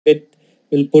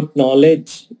will put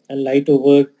knowledge and light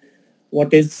over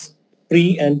what is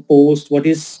pre and post, what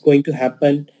is going to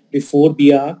happen before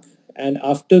B.Arch and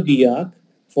after B.Arch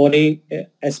for a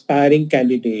aspiring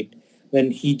candidate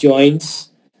when he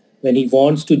joins, when he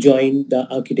wants to join the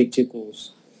architecture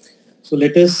course. So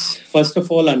let us first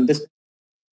of all understand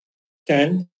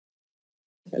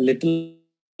a little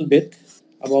bit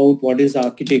about what is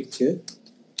architecture.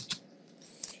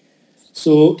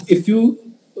 So if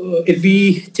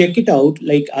we check it out,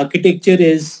 like architecture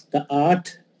is the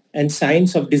art and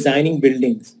science of designing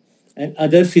buildings and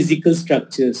other physical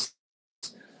structures,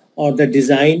 or the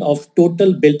design of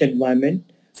total built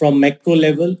environment from macro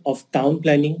level of town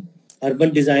planning,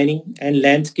 urban designing and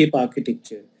landscape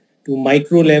architecture to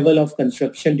micro level of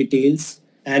construction details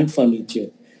and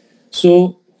furniture.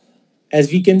 So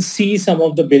as we can see some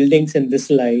of the buildings in this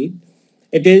slide,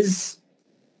 it is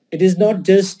it is not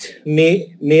just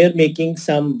mere making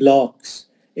some blocks.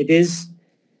 It is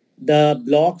the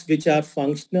blocks which are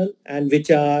functional and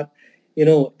which are,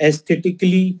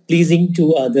 aesthetically pleasing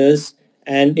to others,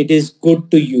 and it is good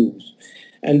to use.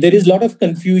 And there is a lot of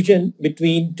confusion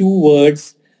between two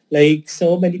words, like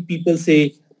so many people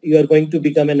say you are going to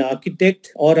become an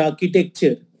architect or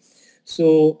architecture.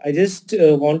 So I just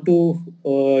want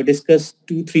to discuss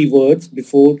two, three words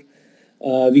before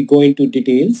we go into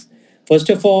details. First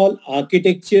of all,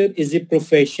 architecture is a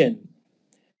profession,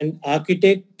 and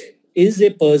architect is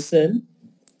a person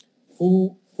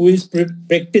who is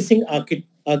practicing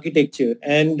architecture,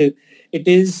 and it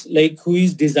is like who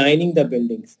is designing the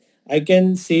buildings. I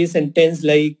can say sentence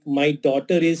like my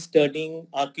daughter is studying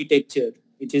architecture,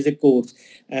 which is a course,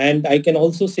 and I can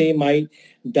also say my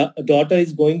daughter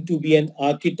is going to be an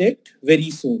architect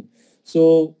very soon.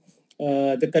 So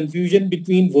the confusion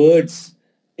between words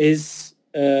is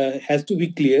has to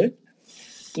be cleared.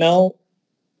 Now,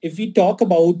 if we talk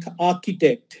about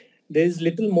architect, there is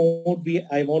little more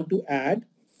I want to add.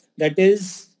 That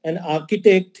is, an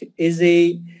architect is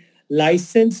a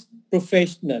licensed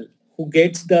professional who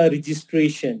gets the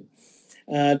registration.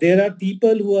 There are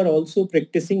people who are also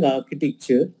practicing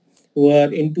architecture, who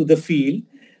are into the field,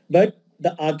 but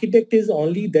the architect is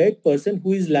only that person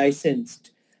who is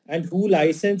licensed. And who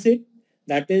license it?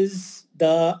 That is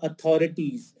the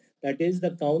authorities, that is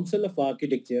the Council of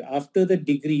Architecture. After the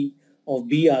degree of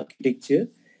B architecture,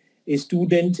 a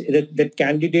student, that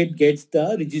candidate gets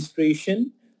the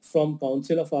registration from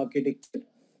Council of Architecture,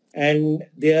 and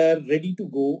they are ready to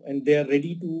go and they are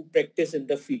ready to practice in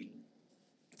the field.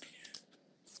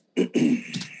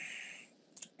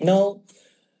 Now,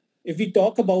 if we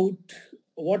talk about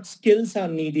what skills are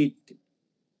needed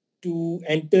to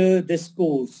enter this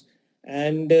course,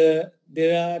 and there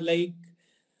are like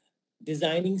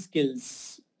designing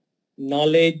skills,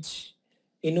 knowledge,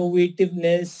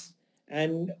 innovativeness,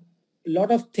 and a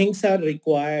lot of things are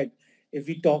required if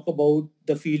we talk about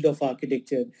the field of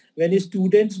architecture. When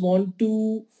students want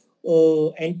to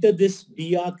enter this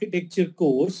B architecture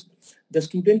course, the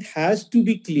student has to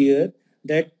be clear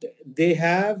that they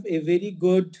have a very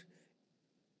good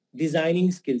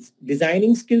designing skills.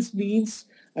 Designing skills means,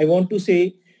 I want to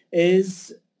say,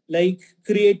 is like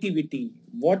creativity,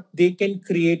 what they can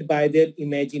create by their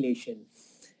imagination.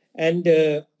 And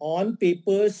on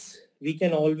papers, we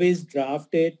can always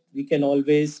draft it, we can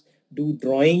always do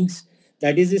drawings.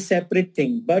 That is a separate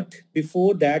thing. But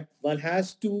before that, one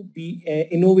has to be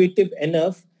innovative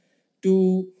enough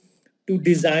to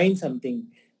design something,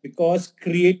 because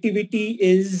creativity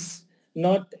is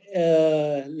not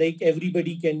like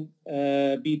everybody can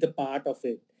be the part of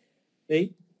it,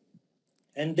 right?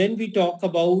 And then we talk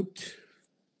about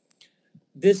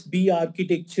this B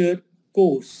architecture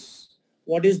course.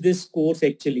 What is this course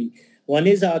actually? One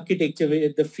is architecture, where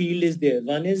the field is there.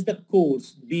 One is the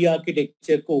course, B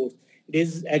architecture course. It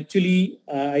is actually,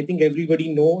 I think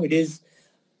everybody know, it is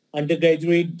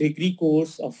undergraduate degree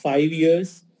course of 5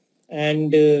 years,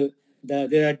 and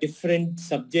there are different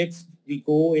subjects we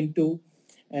go into,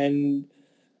 and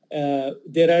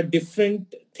there are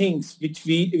different things which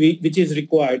which is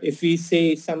required. If we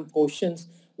say some questions,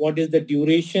 what is the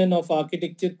duration of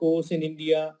architecture course in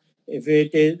India? If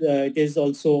it is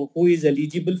also who is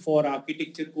eligible for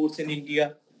architecture course in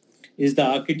India? Is the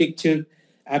architecture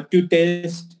aptitude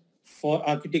test for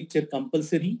architecture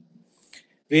compulsory?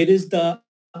 Where is the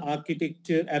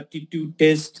architecture aptitude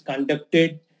test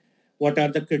conducted? What are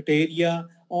the criteria?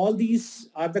 All these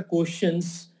are the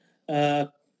questions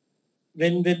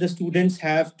when the students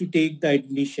have to take the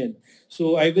admission.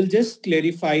 So I will just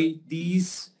clarify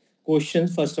these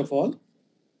questions first of all.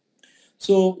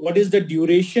 So what is the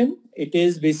duration? It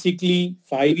is basically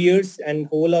 5 years, and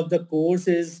whole of the course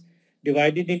is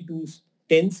divided into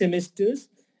 10 semesters.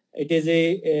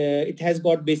 It has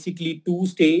got basically two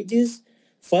stages.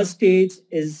 First stage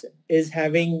is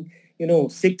having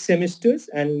 6 semesters,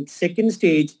 and second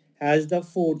stage has the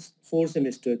four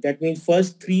semester. That means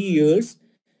first 3 years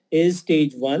is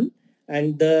stage one,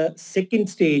 and the second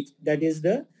stage, that is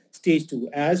the stage two.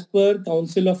 As per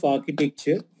Council of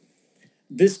Architecture,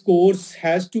 this course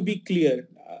has to be clear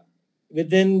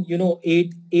within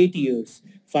 8 years.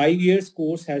 5 years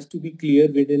course has to be clear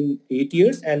within 8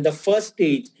 years, and the first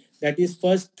stage, that is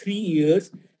first 3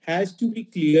 years, has to be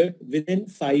cleared within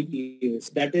 5 years.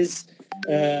 That is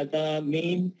the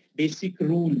main basic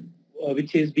rule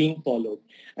which is being followed.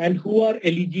 And who are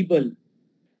eligible?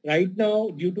 Right now,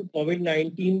 due to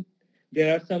COVID-19,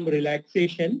 there are some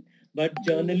relaxation, but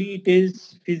generally it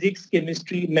is physics,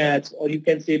 chemistry, maths, or you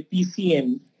can say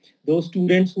PCM. Those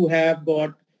students who have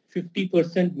got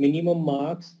 50% minimum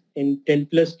marks in 10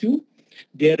 plus 2,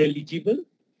 they are eligible.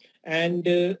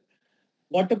 And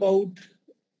what about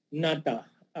NATA?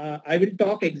 I will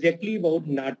talk exactly about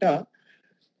NATA,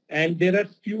 and there are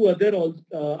few other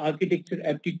architecture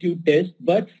aptitude tests,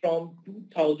 but from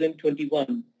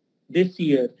 2021, this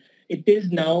year, it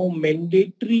is now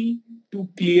mandatory to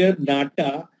clear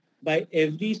NATA by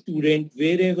every student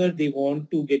wherever they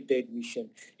want to get the admission.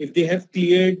 If they have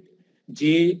cleared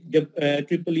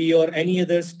Triple E or any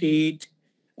other state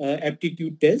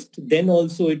aptitude test, then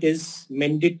also it is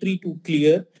mandatory to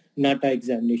clear NATA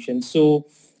examination. So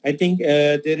I think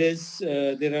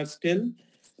there are still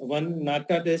one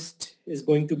NATA test is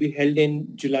going to be held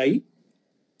in July.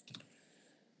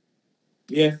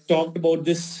 We have talked about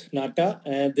this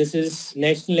NATA. This is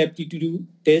National Aptitude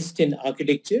Test in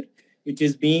Architecture, which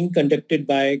is being conducted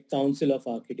by Council of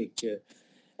Architecture.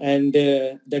 And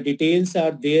the details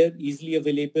are there, easily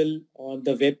available on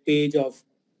the web page of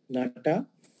NATA.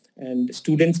 And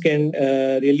students can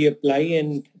really apply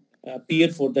and appear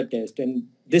for the test. And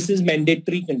this is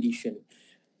mandatory condition,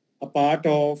 a part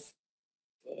of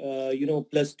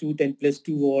plus 2, 10 plus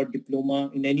 2 or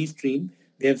diploma in any stream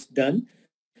they have done.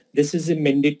 This is a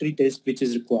mandatory test which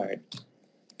is required.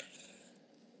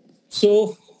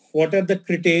 So what are the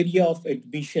criteria of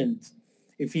admissions?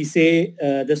 If we say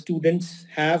the students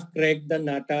have cracked the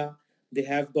NATA, they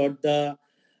have got the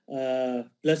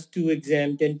plus 2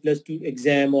 exam, 10 plus 2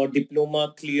 exam or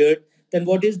diploma cleared, then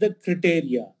what is the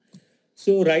criteria?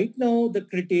 So right now the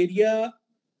criteria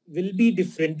will be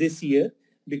different this year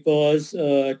because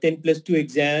 10 plus 2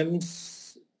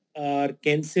 exams are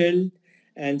cancelled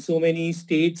and so many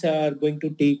states are going to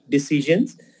take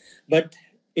decisions. But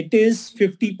it is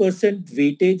 50%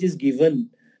 weightage is given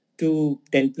to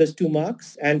 10 plus 2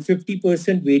 marks and 50%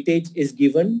 weightage is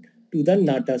given to the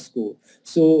NATA score.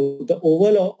 So the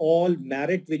overall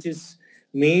merit which is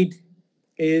made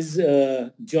is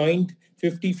joint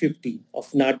 50-50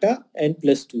 of NATA and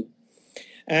plus 2.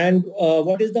 And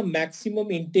what is the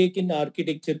maximum intake in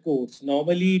architecture course?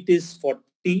 Normally it is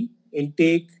 40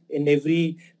 intake in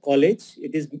every college.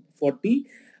 It is 40,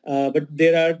 but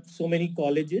there are so many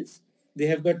colleges. They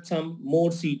have got some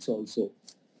more seats also.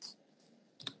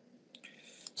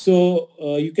 So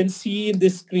you can see in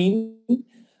this screen,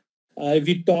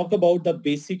 we talk about the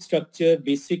basic structure,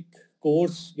 basic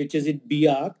course, which is in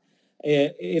B.Arch.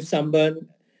 If someone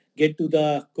get to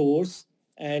the course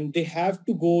and they have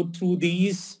to go through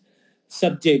these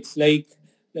subjects, like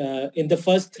in the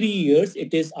first 3 years,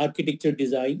 it is architecture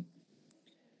design,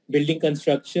 building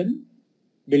construction,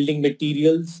 building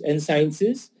materials and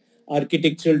sciences,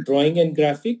 architectural drawing and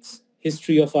graphics,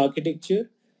 history of architecture,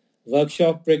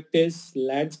 workshop practice,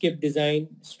 landscape design,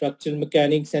 structural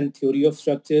mechanics and theory of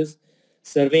structures,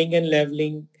 surveying and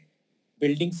leveling,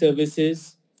 building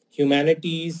services,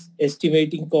 humanities,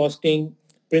 estimating costing,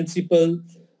 principle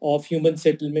of human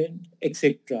settlement,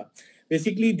 etc.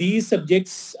 Basically, these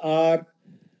subjects are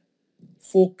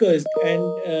focused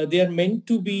and they are meant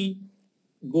to be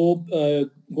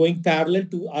going parallel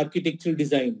to architectural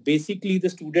design. Basically, the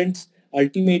students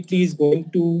ultimately is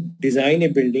going to design a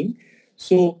building.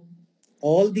 So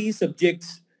all these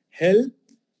subjects help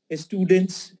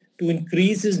students to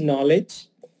increase his knowledge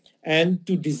and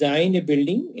to design a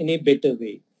building in a better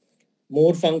way,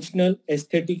 more functional,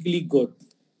 aesthetically good.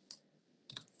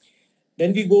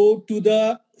 Then we go to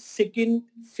the second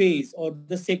phase or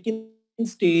the second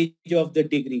stage of the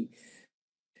degree.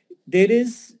 There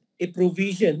is a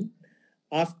provision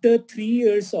after 3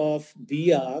 years of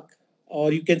B.Arch,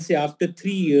 or you can say after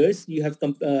 3 years you have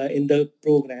in the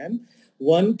program,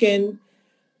 one can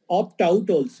opt out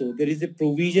also. There is a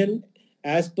provision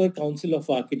as per Council of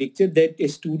Architecture that a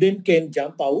student can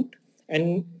jump out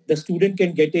and the student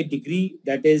can get a degree,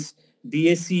 that is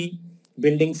BSc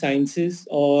Building Sciences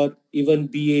or even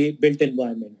BA Built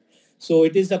Environment. So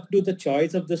it is up to the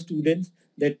choice of the students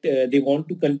that they want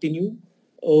to continue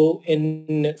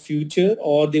in future,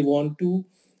 or they want to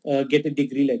get a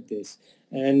degree like this.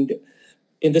 And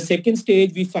in the second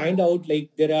stage, we find out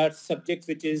like there are subjects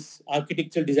which is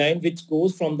architectural design, which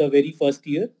goes from the very first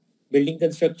year: building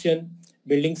construction,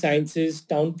 building sciences,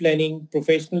 town planning,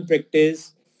 professional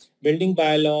practice, building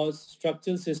bylaws,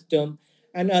 structural system,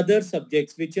 and other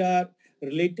subjects which are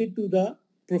related to the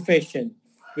profession,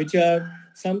 which are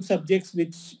some subjects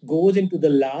which goes into the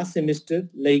last semester,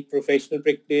 like professional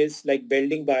practice, like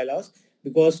building bylaws,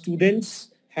 because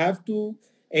students have to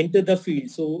enter the field.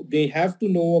 So they have to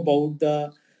know about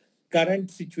the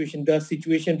current situation, the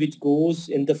situation which goes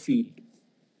in the field.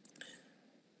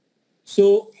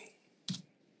 So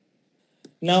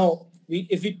now,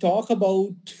 if we talk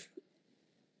about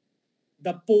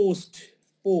the post,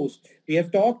 we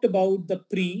have talked about the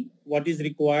pre, what is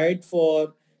required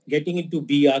for getting into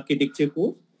B architecture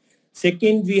course.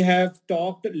 Second, we have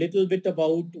talked a little bit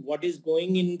about what is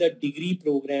going in the degree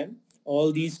program,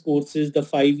 all these courses, the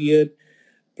 5-year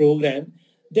program.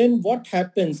 Then what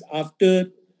happens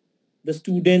after the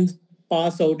students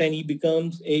pass out and he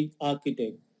becomes a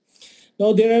architect?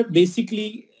 Now there are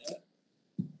basically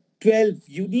 12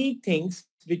 unique things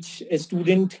which a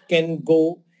student can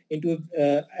go into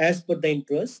as per the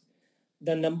interest.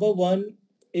 The number one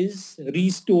is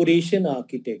restoration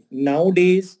architect.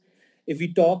 Nowadays, if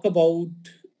we talk about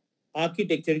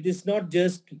architecture, it is not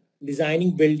just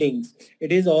designing buildings.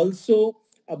 It is also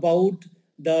about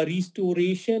the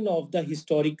restoration of the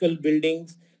historical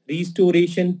buildings,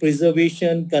 restoration,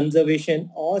 preservation,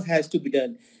 conservation, all has to be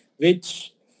done,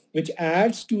 which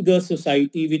adds to the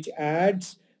society, which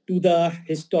adds to the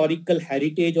historical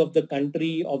heritage of the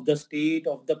country, of the state,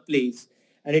 of the place,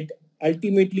 and it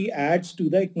ultimately adds to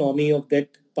the economy of that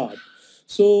part.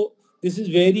 So this is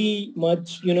very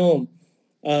much,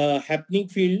 happening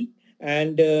field,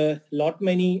 and lot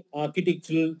many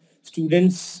architectural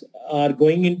students are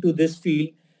going into this field,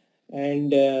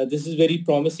 and this is very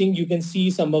promising. You can see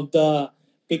some of the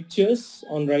pictures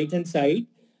on right hand side.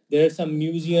 There are some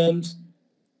museums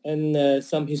and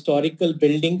some historical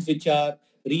buildings which are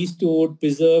restored,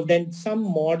 preserved, and some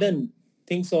modern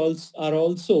things also are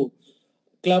also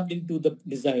clubbed into the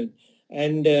design,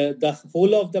 and the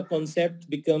whole of the concept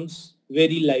becomes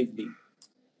very lively.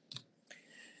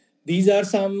 These are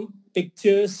some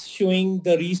pictures showing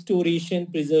the restoration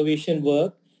preservation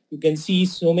work. You can see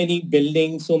so many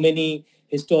buildings, so many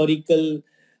historical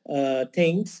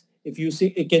things. If you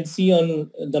see, you can see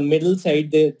on the middle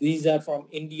side, these are from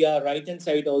India, right hand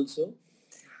side also.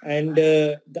 And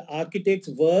the architects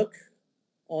work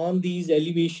on these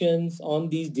elevations, on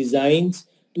these designs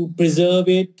to preserve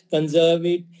it, conserve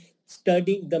it.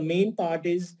 Studying, the main part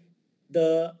is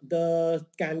the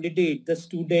candidate, the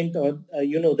student, or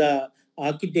the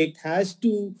architect has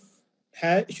to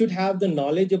should have the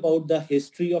knowledge about the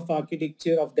history of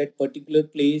architecture of that particular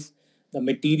place, the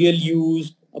material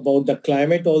used, about the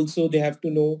climate also they have to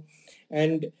know,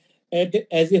 and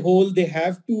as a whole they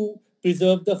have to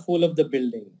preserve the whole of the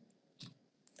building.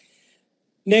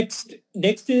 Next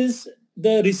is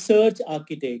the research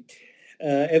architect.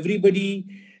 Everybody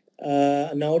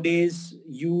nowadays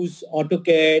use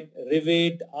AutoCAD,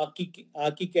 Revit,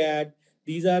 ArchiCAD.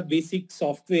 These are basic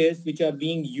softwares which are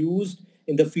being used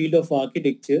in the field of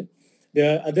architecture.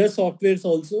 There are other softwares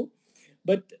also,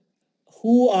 but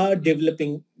who are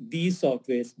developing these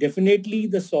softwares? Definitely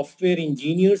the software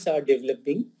engineers are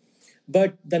developing,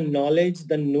 but the knowledge,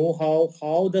 the know-how,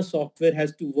 how the software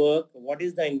has to work, what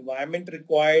is the environment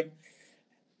required,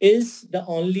 is the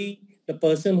only the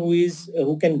person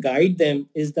who can guide them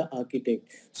is the architect.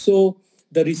 So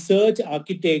the research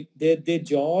architect, their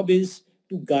job is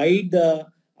to guide the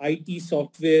IT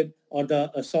software or the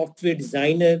software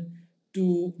designer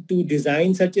to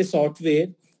design such a software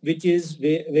which is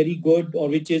very good, or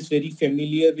which is very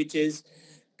familiar, which is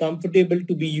comfortable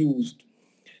to be used.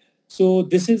 So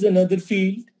this is another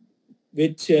field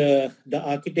which the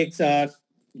architects are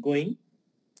going.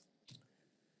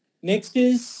 Next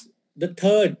is the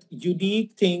third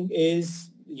unique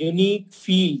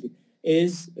field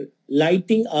is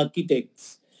lighting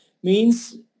architects.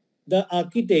 Means the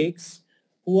architects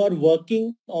who are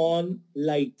working on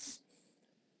lights.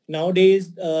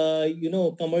 Nowadays,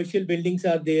 commercial buildings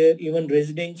are there, even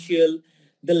residential.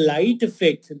 The light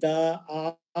effect, the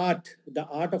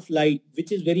art of light,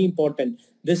 which is very important.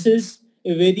 This is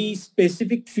a very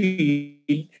specific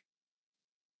field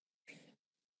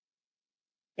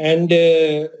and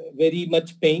very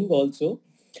much paying also,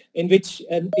 in which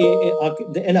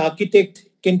an architect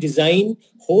can design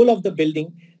whole of the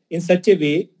building in such a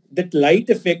way that light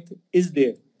effect is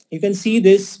there. You can see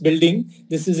this building.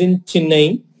 This is in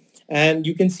Chennai, and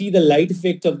you can see the light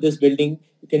effect of this building.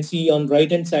 You can see on right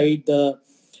hand side the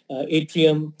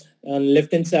atrium. On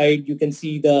left hand side, you can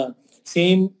see the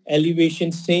same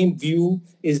elevation, same view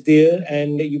is there,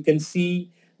 and you can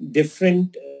see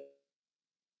different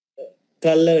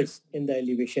colors in the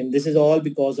elevation. This is all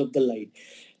because of the light.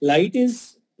 Light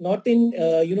is not in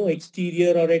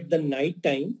exterior or at the night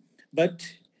time, but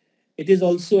it is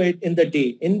also in the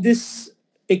day. In this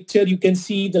picture, you can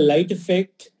see the light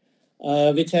effect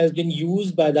which has been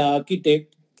used by the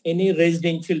architect in a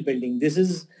residential building. This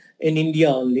is in India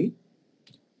only.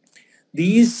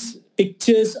 These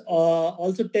pictures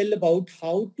also tell about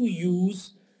how to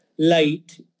use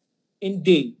light in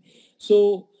day.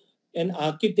 So an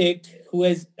architect who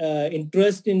has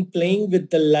interest in playing with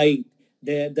the light,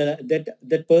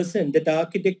 that person, that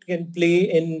architect can play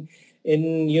in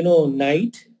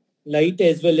night light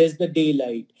as well as the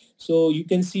daylight. So you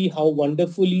can see how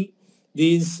wonderfully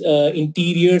these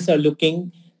interiors are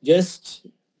looking just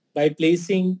by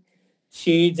placing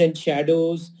shades and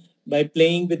shadows, by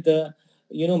playing with the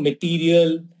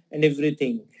material and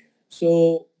everything.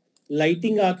 So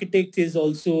lighting architect is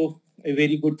also a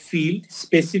very good field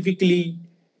specifically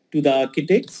to the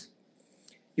architects.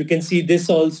 You can see this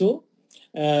also.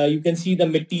 You can see the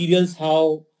materials,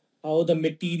 how the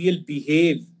material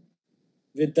behave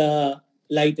with the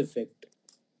light effect.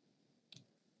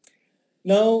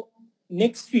 Now,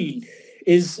 next field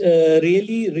is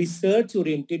really research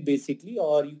oriented basically,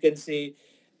 or you can say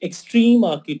extreme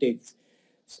architects.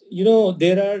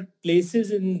 There are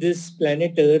places in this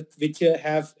planet Earth which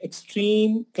have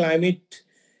extreme climate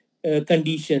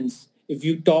conditions. If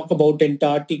you talk about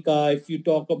Antarctica, if you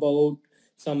talk about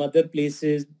some other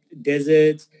places,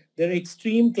 deserts, there are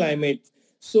extreme climates.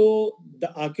 So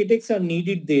the architects are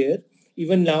needed there.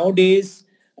 Even nowadays,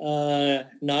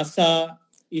 NASA,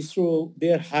 ISRO,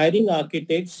 they are hiring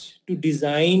architects to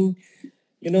design,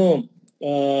 you know,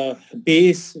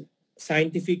 base,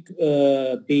 scientific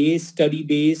base, study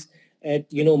base at,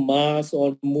 Mars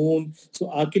or Moon. So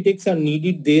architects are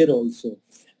needed there also.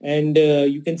 And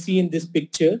you can see in this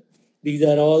picture, these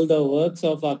are all the works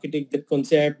of architect, the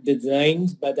concept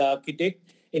designs by the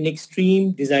architect in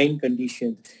extreme design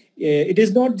conditions. It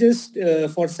is not just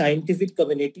for scientific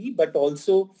community, but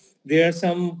also there are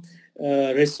some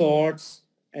resorts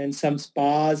and some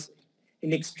spas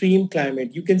in extreme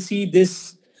climate. You can see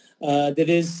this, there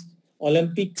is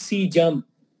Olympic ski jump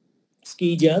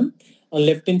on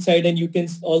left hand side, and you can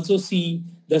also see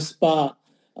the spa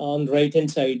on right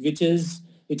hand side, which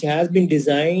has been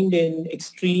designed in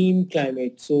extreme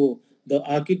climate. So the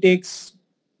architects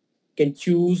can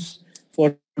choose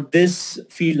for this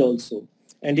field also,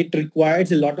 and it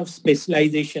requires a lot of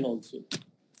specialization also.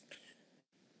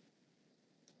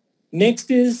 Next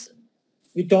is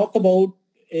we talk about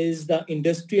is the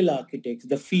industrial architects,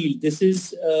 the field. This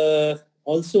is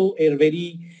also a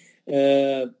very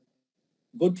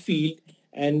good field,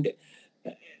 and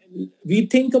we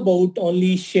think about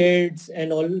only sheds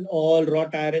and all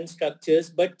wrought iron structures,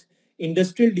 but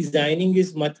industrial designing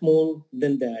is much more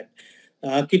than that. The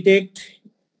architect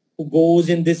who goes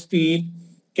in this field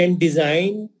can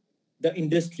design the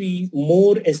industry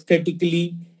more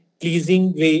aesthetically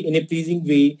pleasing way, in a pleasing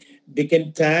way. They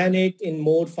can plan it in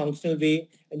more functional way.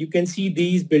 And you can see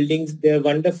these buildings, they're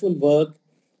wonderful work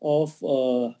of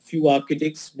few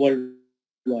architects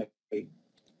worldwide.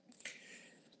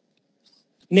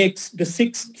 Next, the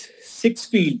sixth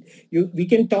field, we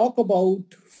can talk about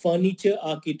furniture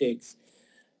architects.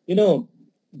 The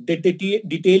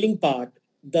detailing part,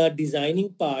 the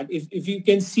designing part. If you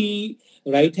can see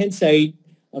right hand side,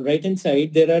 on right hand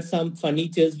side, there are some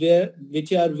furnitures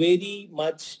which are very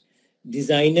much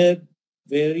designer,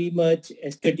 very much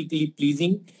aesthetically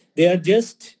pleasing. They are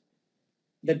just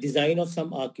the design of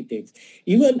some architects.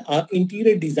 Even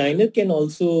interior designer can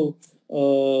also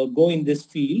go in this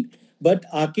field, but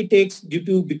architects,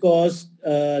 because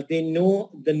they know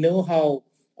the know-how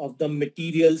of the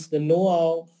materials, the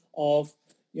know-how of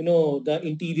the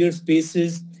interior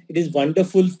spaces, it is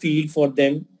wonderful field for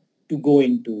them to go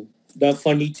into, the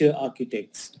furniture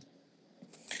architects.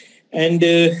 And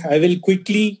I will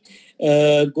quickly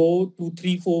go to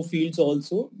 3-4 fields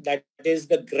also. That is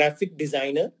the graphic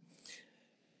designer.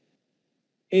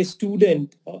 A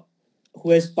student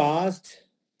who has passed,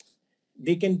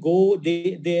 they can go,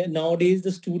 they nowadays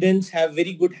the students have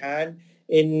very good hand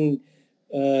in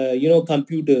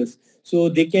computers, so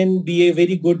they can be a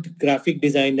very good graphic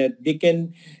designer.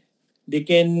 they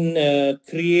can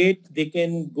create, they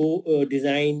can go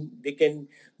design, they can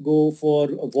go for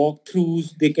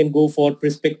walkthroughs, they can go for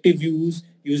perspective views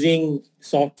using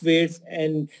softwares,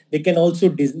 and they can also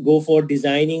go for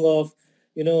designing of,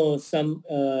 some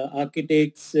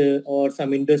architects or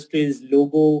some industries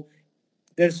logo.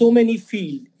 There are so many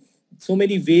fields, so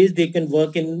many ways they can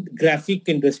work in graphic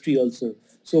industry also.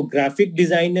 So graphic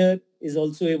designer is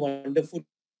also a wonderful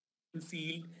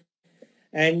field.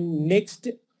 And next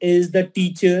is the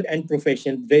teacher and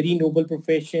profession. Very noble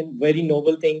profession, very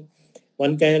noble thing.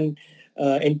 One can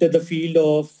enter the field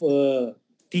of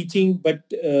teaching, but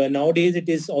nowadays it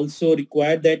is also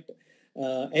required that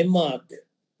MArch,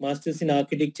 Masters in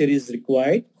Architecture, is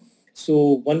required.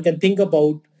 So one can think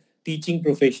about teaching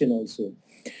profession also.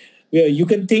 Yeah, you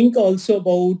can think also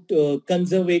about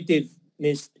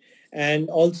conservativeness, and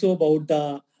also about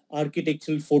the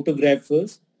architectural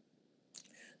photographers.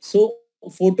 So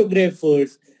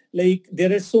photographers, like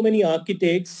there are so many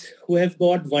architects who have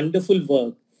got wonderful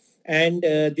work, and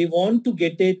they want to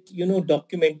get it,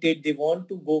 documented. They want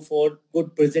to go for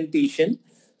good presentation.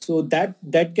 So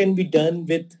that can be done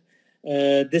with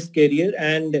this career.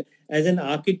 And as an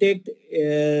architect,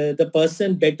 the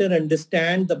person better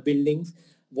understand the buildings,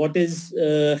 what is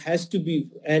has to be,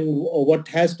 and what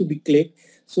has to be clicked.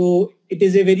 So it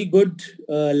is a very good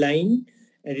line.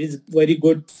 It is very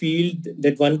good field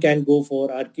that one can go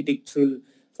for architectural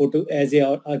photo as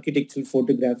a architectural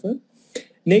photographer.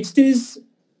 Next is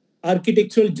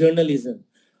architectural journalism.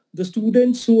 The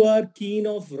students who are keen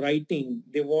of writing,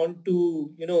 they want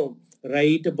to,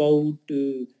 write about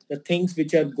the things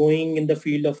which are going in the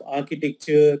field of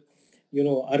architecture,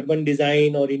 urban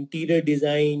design or interior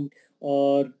design,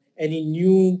 or any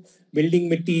new building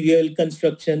material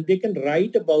construction. They can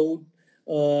write about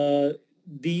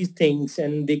these things,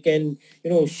 and they can,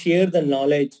 share the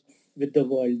knowledge with the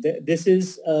world. This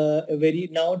is a very,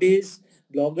 nowadays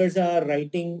bloggers are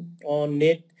writing on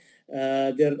net.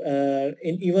 They're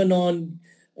even on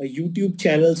YouTube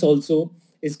channels also.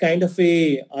 Is kind of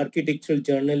a architectural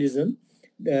journalism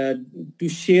uh, to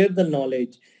share the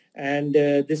knowledge, and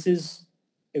this is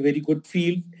a very good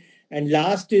field. And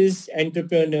last is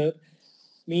entrepreneur.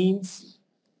 Means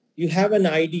you have an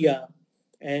idea,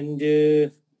 and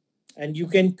and you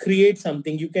can create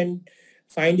something. You can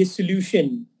find a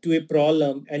solution to a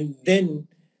problem and then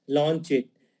launch it,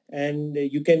 and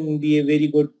you can be a very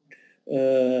good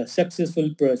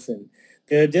successful person.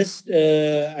 There are just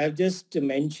I've just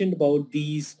mentioned about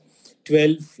these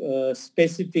 12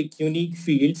 specific unique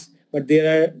fields, but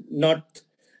there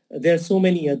are so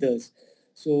many others.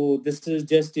 So this is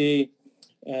just a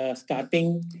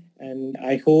starting, and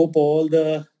I hope all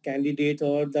the candidates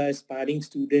or the aspiring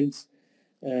students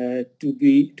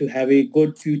to have a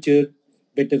good future,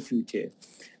 better future.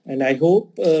 And I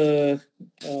hope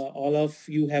all of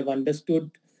you have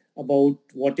understood about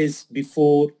what is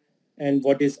before and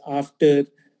what is after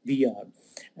VR.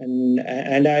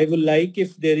 And I would like,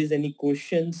 if there is any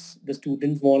questions the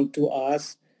students want to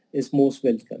ask, is most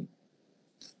welcome.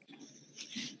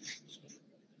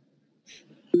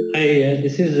 Hi,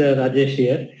 this is Rajesh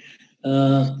here.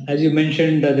 As you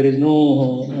mentioned, there is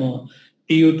no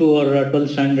TU2 or 12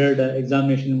 standard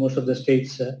examination in most of the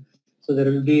states. So there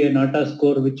will be a NATA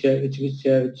score, which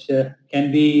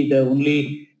can be the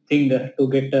only thing to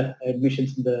get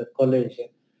admissions in the college.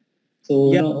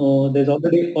 So Yeah, there's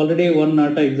already one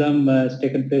NATA exam has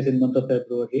taken place in month of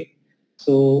February.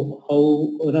 So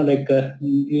how, as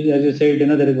you said,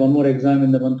 there is one more exam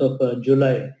in the month of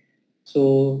July.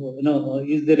 So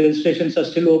is the registrations are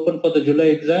still open for the July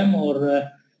exam, or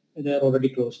they are already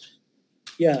closed?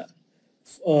 yeah.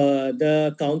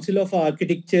 The Council of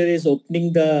Architecture is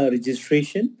opening the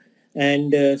registration,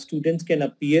 and students can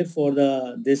appear for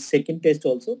the this second test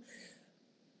also.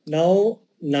 Now,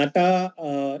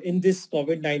 NATA, in this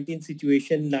COVID-19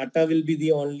 situation, NATA will be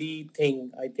the only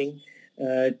thing, I think,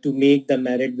 to make the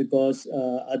merit, because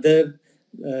other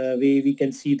way we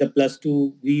can see the plus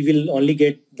two, we will only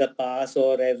get the pass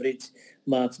or average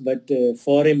marks. But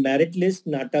for a merit list,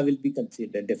 NATA will be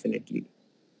considered definitely.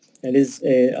 That is,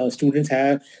 students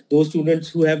have, those students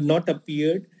who have not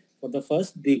appeared for the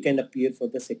first, they can appear for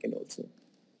the second also.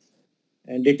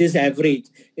 And it is average.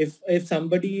 If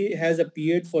somebody has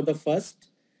appeared for the first,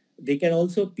 they can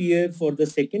also appear for the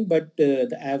second, but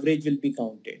the average will be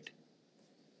counted.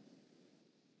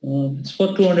 It's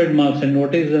for 200 marks, and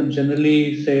what is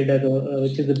generally said that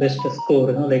which is the best score?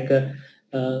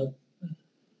 Uh,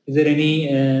 is there any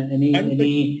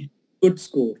 120 good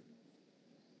score.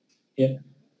 yeah,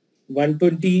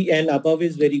 120 and above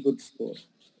is very good score.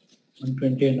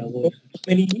 120 and above? So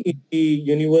many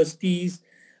universities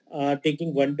are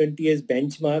taking 120 as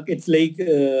benchmark. It's like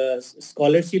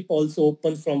scholarship also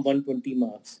opens from 120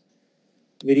 marks.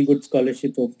 Very good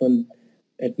scholarship open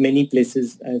at many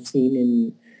places I've seen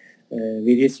in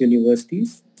various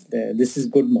universities. This is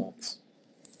good marks.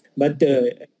 But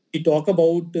we talk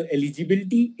about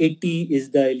eligibility, 80 is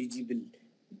the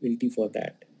eligibility for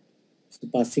that. So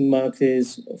passing marks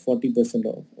is 40%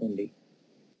 off only.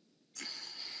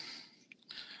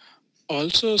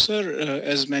 Also, sir,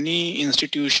 as many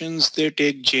institutions, they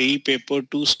take JE paper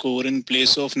to score in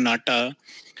place of NATA.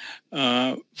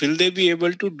 Will they be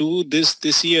able to do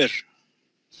this year?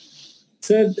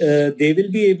 Sir, they will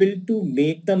be able to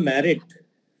make the merit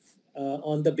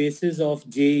on the basis of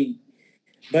JE,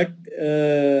 but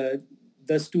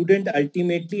the student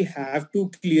ultimately have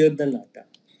to clear the NATA.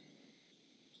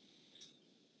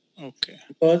 Okay.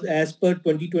 Because as per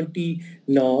 2020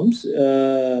 norms,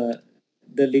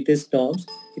 the latest norms,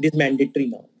 it is mandatory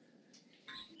now.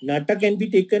 NATA can be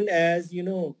taken as,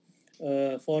 for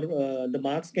the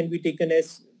marks can be taken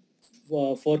as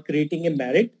for creating a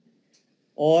merit,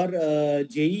 or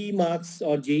JE marks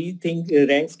or JE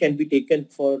ranks can be taken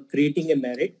for creating a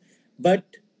merit. But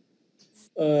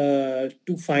to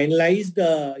finalize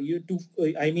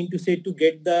to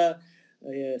get the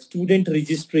student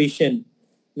registration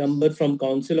number from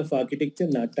Council of Architecture,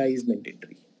 NATA is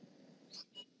mandatory.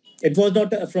 It was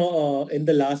not from in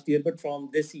the last year, but from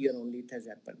this year only it has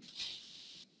happened.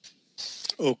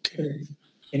 Okay.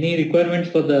 Any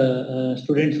requirements for the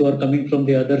students who are coming from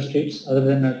the other states other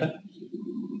than NATA?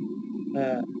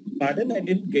 Pardon, I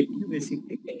didn't get you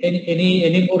basically.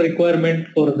 Any more requirement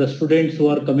for the students who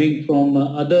are coming from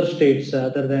other states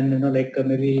other than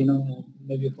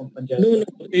maybe from Punjab? No.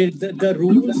 The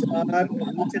rules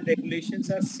and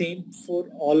regulations are same for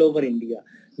all over India.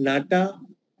 NATA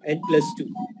and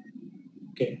 +2.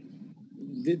 Okay.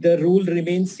 The rule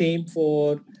remains same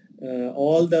for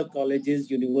all the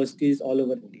colleges, universities all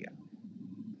over India.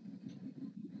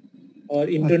 Or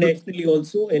internationally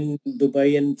also in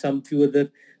Dubai and some few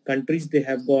other countries, they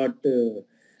have got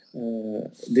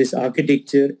this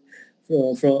architecture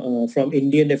from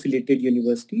Indian affiliated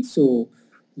universities. So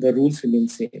the rules remain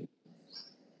same.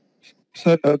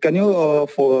 Sir, can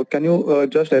you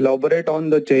just elaborate on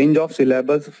the change of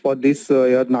syllabus for this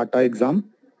year NATA exam?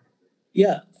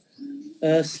 Yeah,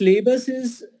 syllabus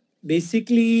is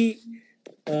basically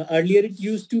earlier it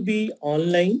used to be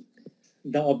online,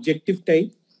 the objective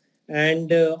type,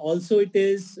 and also it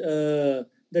is the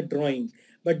drawing.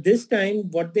 But this time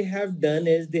what they have done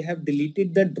is they have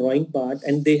deleted the drawing part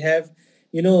and they have,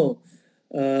 made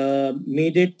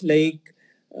it like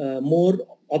more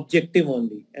objective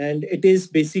only. And it is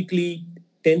basically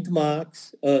 10th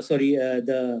marks,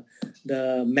 the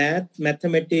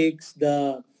mathematics,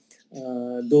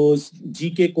 those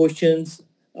GK questions,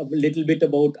 a little bit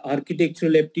about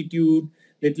architectural aptitude,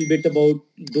 little bit about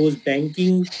those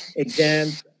banking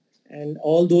exams, and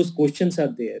all those questions are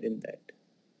there in that.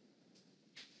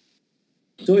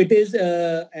 So it is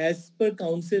as per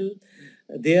council,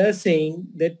 they are saying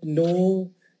that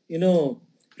no,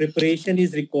 preparation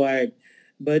is required.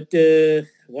 But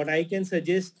what I can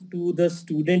suggest to the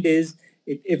student is,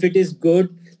 if it is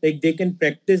good, like they can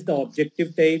practice the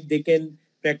objective type, they can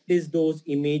practice those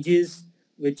images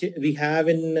which we have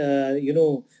in,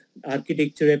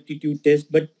 architecture aptitude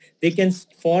test, but they can,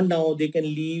 for now, they can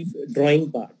leave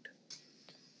drawing part.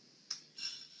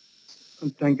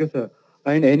 Thank you, sir.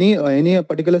 And any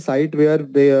particular site where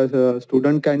the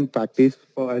student can practice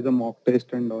for as a mock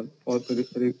test and all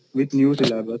with new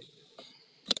syllabus?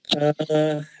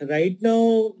 Right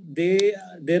now,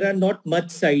 there are not much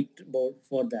site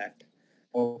for that.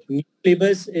 New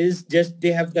syllabus is just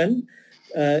they have done.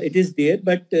 It is there,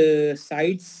 but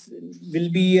sites will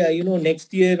be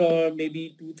next year or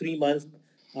maybe 2-3 months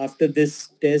after this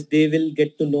test, they will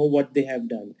get to know what they have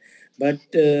done. But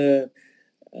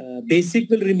basic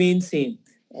will remain same.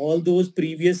 All those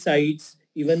previous sites,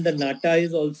 even the NATA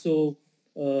is also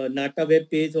NATA web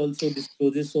page also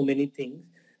discloses so many things.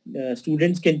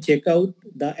 Students can check out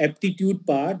the aptitude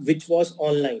part, which was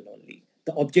online only.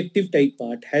 The objective type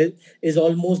part is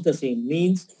almost the same.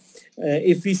 Means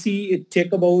if we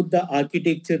check about the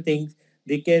architecture things,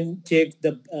 they can check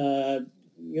the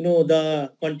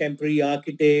contemporary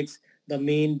architects, the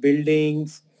main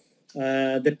buildings,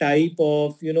 the type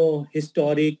of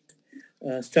historic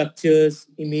structures,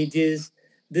 images.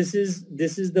 This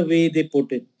is the way they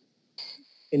put it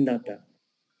in NATA.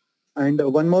 And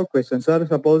one more question, sir.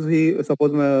 Suppose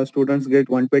my students get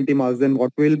 120 marks, then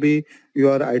what will be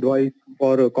your advice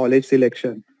for college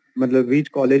selection? Matlab,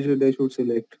 which college they should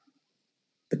select?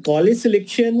 The college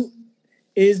selection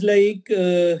is like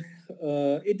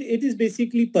it is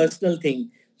basically personal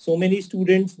thing. So many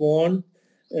students want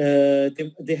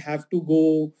they have to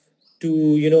go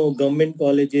to government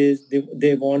colleges.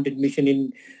 They want admission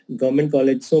in government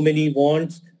college. So many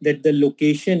wants that the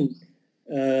location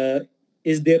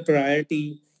is their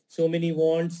priority. So many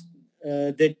wants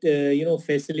that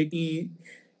facility.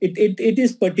 It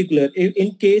is particular.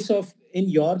 In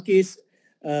your case,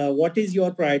 what is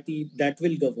your priority? That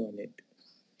will govern it.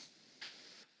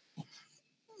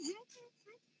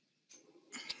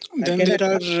 Then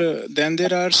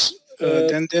there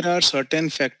are certain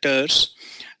factors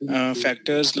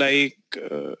like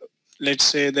let's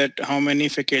say that how many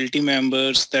faculty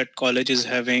members that college is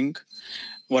having,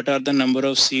 what are the number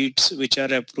of seats which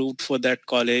are approved for that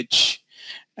college,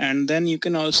 and then you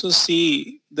can also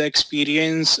see the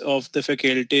experience of the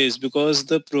faculties, because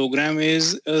the program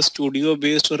is a studio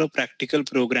based or a practical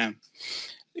program.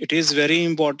 It is very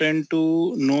important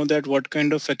to know that what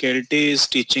kind of faculty is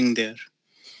teaching there.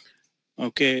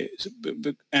 Okay,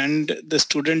 and the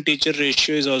student teacher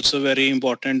ratio is also very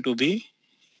important to be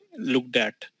looked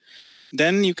at.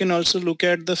 Then you can also look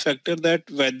at the factor that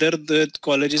whether the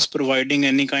college is providing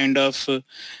any kind of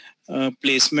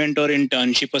placement or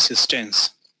internship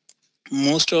assistance.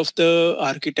 Most of the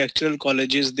architectural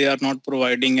colleges, they are not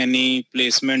providing any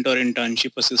placement or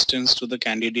internship assistance to the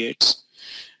candidates.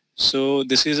 So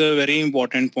this is a very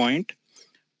important point.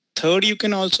 Third, you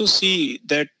can also see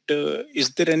that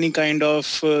is there any kind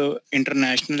of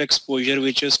international exposure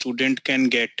which a student can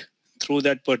get through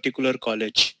that particular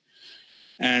college,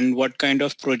 and what kind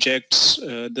of projects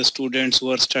the students who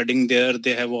are studying there,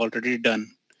 they have already done.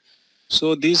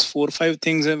 So these 4 or 5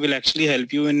 things will actually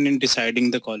help you in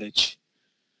deciding the college.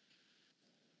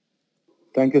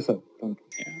 Thank you, sir. Thank you.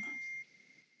 Yeah.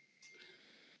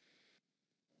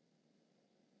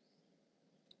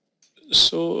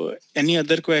 So any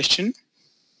other question?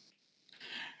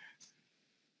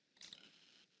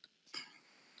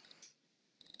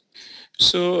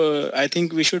 So I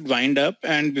think we should wind up,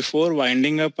 and before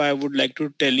winding up, I would like to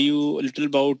tell you a little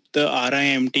about the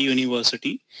RIMT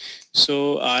University.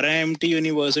 So RIMT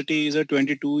University is a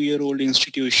 22-year-old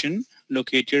institution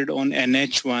located on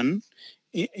NH1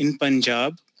 in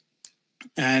Punjab,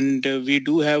 and we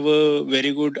do have a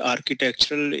very good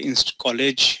architectural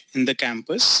college in the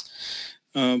campus.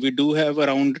 We do have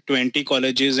around 20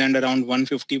 colleges and around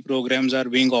 150 programs are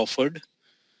being offered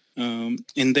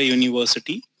in the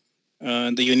university.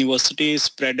 The university is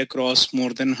spread across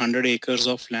more than 100 acres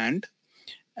of land,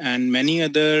 and many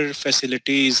other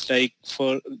facilities like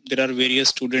there are various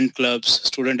student clubs,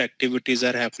 student activities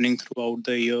are happening throughout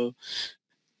the year.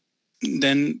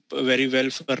 Then very well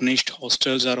furnished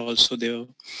hostels are also there.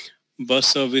 Bus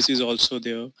service is also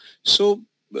there. So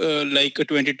like a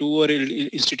 22 or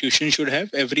institution should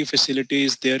have, every facility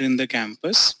is there in the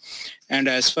campus. And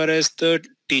as far as the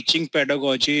teaching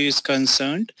pedagogy is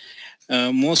concerned,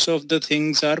 most of the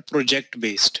things are project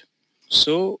based.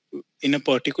 So in a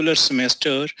particular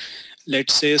semester,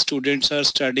 let's say students are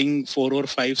studying 4 or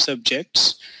 5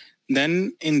 subjects,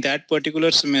 then in that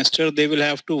particular semester they will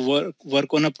have to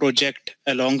work on a project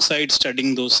alongside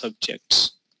studying those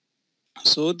subjects.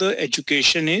 So the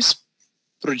education is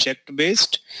project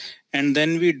based, and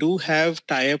then we do have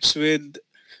tie-ups with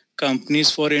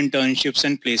companies for internships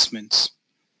and placements,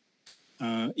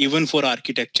 even for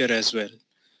architecture as well.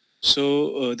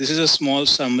 So this is a small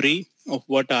summary of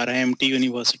what RIMT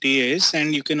University is,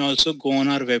 and you can also go on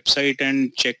our website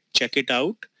and check it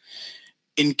out.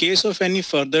 In case of any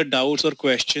further doubts or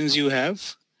questions you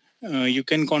have, you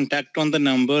can contact on the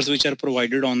numbers which are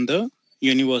provided on the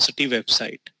university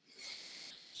website.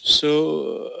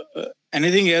 So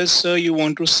anything else you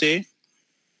want to say?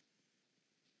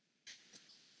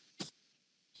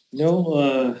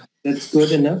 No, that's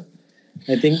good enough.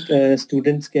 I think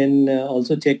students can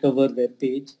also check our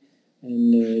webpage,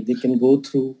 and they can go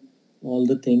through all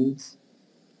the things.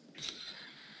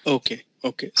 Okay.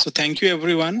 So thank you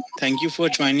everyone. Thank you for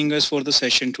joining us for the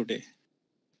session today.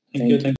 Thank you.